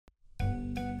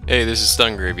Hey, this is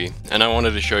Stungravy, and I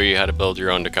wanted to show you how to build your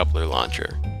own decoupler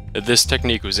launcher. This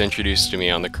technique was introduced to me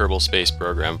on the Kerbal Space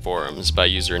Program forums by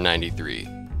user 93,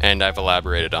 and I've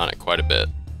elaborated on it quite a bit.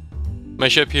 My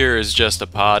ship here is just a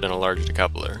pod and a large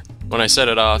decoupler. When I set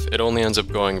it off, it only ends up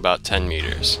going about 10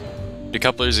 meters.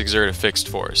 Decouplers exert a fixed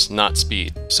force, not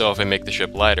speed, so if I make the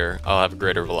ship lighter, I'll have a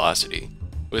greater velocity.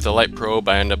 With a light probe,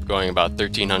 I end up going about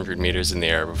 1,300 meters in the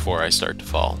air before I start to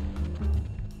fall.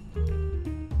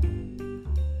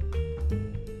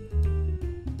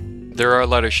 There are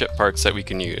lighter ship parts that we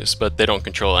can use, but they don't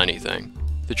control anything.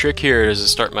 The trick here is to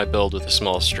start my build with a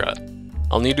small strut.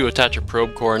 I'll need to attach a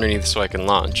probe core underneath so I can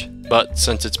launch, but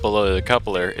since it's below the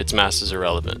decoupler, its mass is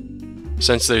irrelevant.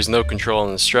 Since there's no control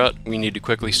in the strut, we need to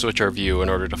quickly switch our view in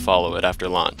order to follow it after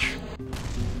launch.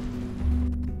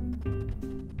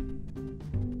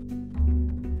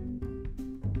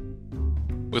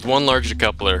 With one large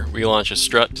decoupler, we launch a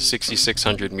strut to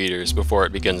 6,600 meters before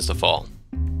it begins to fall.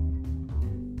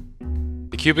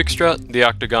 The cubic strut, the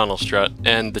octagonal strut,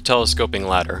 and the telescoping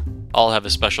ladder all have a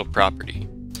special property.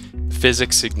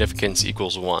 Physics significance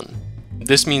equals 1.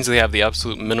 This means they have the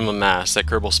absolute minimum mass that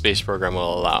Kerbal Space Program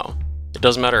will allow. It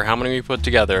doesn't matter how many we put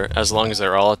together, as long as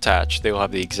they're all attached, they will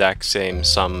have the exact same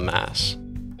sum mass.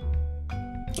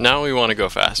 Now we want to go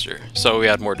faster, so we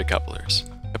add more decouplers.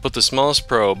 I put the smallest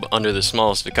probe under the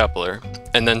smallest decoupler,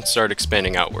 and then start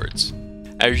expanding outwards.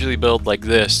 I usually build like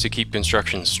this to keep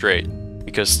construction straight,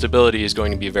 because stability is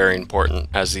going to be very important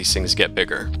as these things get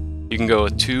bigger. You can go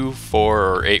with 2, 4,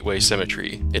 or 8-way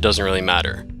symmetry, it doesn't really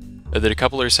matter. The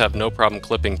decouplers have no problem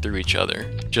clipping through each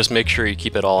other, just make sure you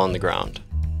keep it all on the ground.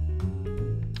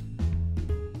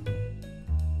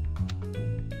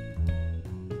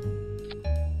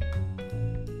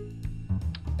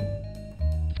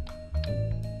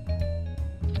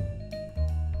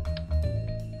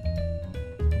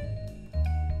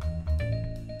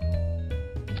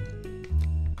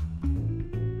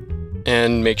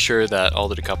 And make sure that all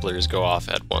the decouplers go off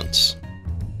at once.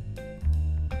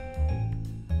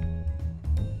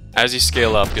 As you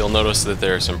scale up, you'll notice that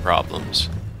there are some problems.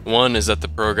 One is that the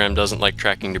program doesn't like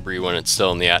tracking debris when it's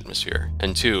still in the atmosphere,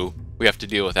 and 2, we have to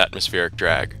deal with atmospheric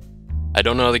drag. I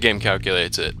don't know how the game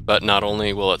calculates it, but not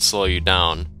only will it slow you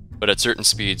down, but at certain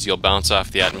speeds you'll bounce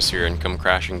off the atmosphere and come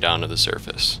crashing down to the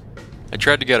surface. I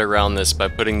tried to get around this by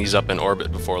putting these up in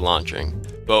orbit before launching,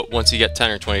 but once you get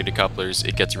 10 or 20 decouplers,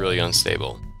 it gets really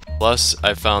unstable. Plus,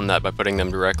 I've found that by putting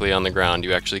them directly on the ground,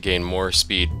 you actually gain more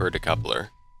speed per decoupler.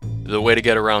 The way to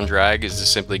get around drag is to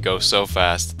simply go so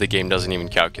fast that the game doesn't even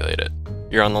calculate it.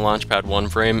 You're on the launch pad one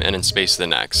frame and in space the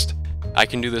next. I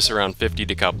can do this around 50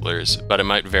 decouplers, but it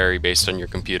might vary based on your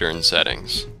computer and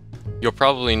settings. You'll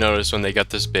probably notice when they get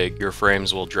this big, your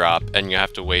frames will drop and you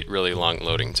have to wait really long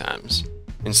loading times.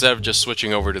 Instead of just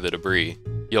switching over to the debris,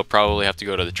 you'll probably have to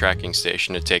go to the tracking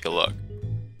station to take a look.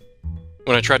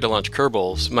 When I tried to launch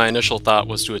Kerbals, my initial thought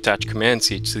was to attach command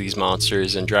seats to these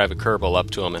monsters and drive a Kerbal up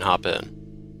to them and hop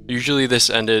in. Usually this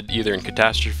ended either in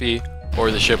catastrophe,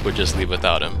 or the ship would just leave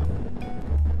without him.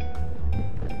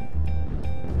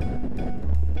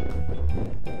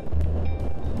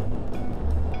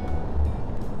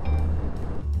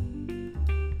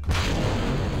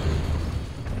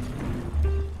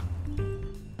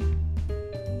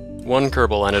 One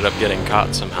Kerbal ended up getting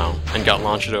caught somehow, and got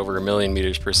launched at over 1,000,000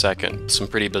 meters per second, some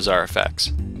pretty bizarre effects,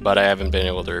 but I haven't been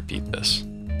able to repeat this.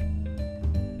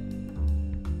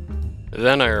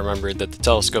 Then I remembered that the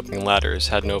telescoping ladders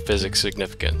had no physics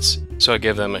significance, so I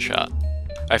gave them a shot.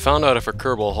 I found out if a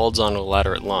Kerbal holds onto a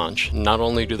ladder at launch, not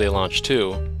only do they launch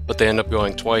 2, but they end up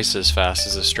going twice as fast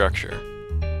as the structure.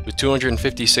 With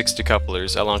 256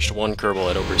 decouplers, I launched one Kerbal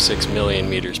at over 6 million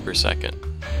meters per second,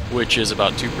 which is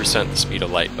about 2% the speed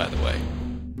of light, by the way.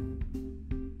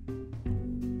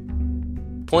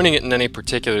 Pointing it in any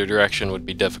particular direction would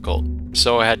be difficult,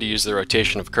 so I had to use the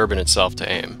rotation of Kerbin itself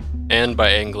to aim. And by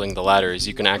angling the ladders,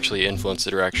 you can actually influence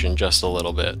the direction just a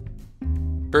little bit.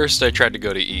 First, I tried to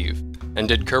go to Eve, and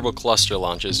did Kerbal cluster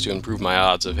launches to improve my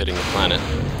odds of hitting the planet,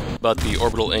 but the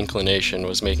orbital inclination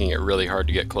was making it really hard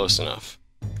to get close enough.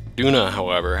 Duna,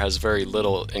 however, has very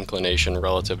little inclination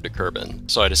relative to Kerbin,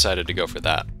 so I decided to go for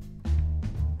that.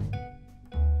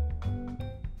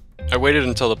 I waited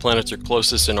until the planets are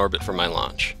closest in orbit for my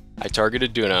launch. I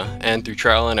targeted Duna, and through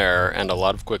trial and error and a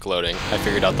lot of quick loading, I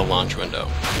figured out the launch window,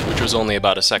 which was only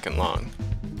about a second long.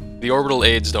 The orbital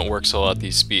aids don't work so well at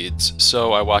these speeds,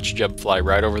 so I watched Jeb fly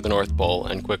right over the North Pole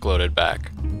and quick loaded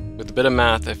back. With a bit of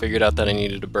math, I figured out that I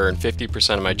needed to burn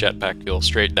 50% of my jetpack fuel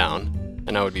straight down,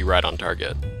 and I would be right on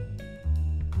target.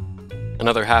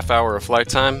 Another half hour of flight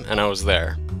time, and I was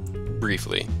there.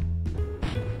 Briefly.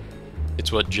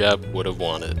 It's what Jeb would have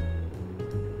wanted.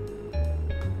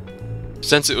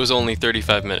 Since it was only a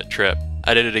 35-minute trip,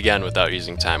 I did it again without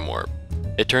using time warp.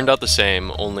 It turned out the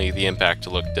same, only the impact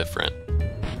looked different.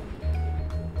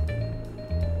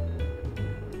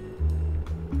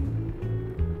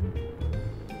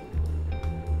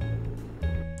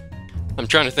 I'm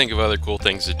trying to think of other cool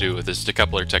things to do with this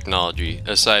decoupler technology,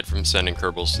 aside from sending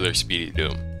Kerbals to their speedy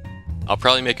doom. I'll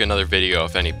probably make another video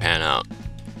if any pan out.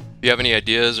 If you have any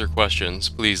ideas or questions,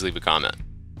 please leave a comment.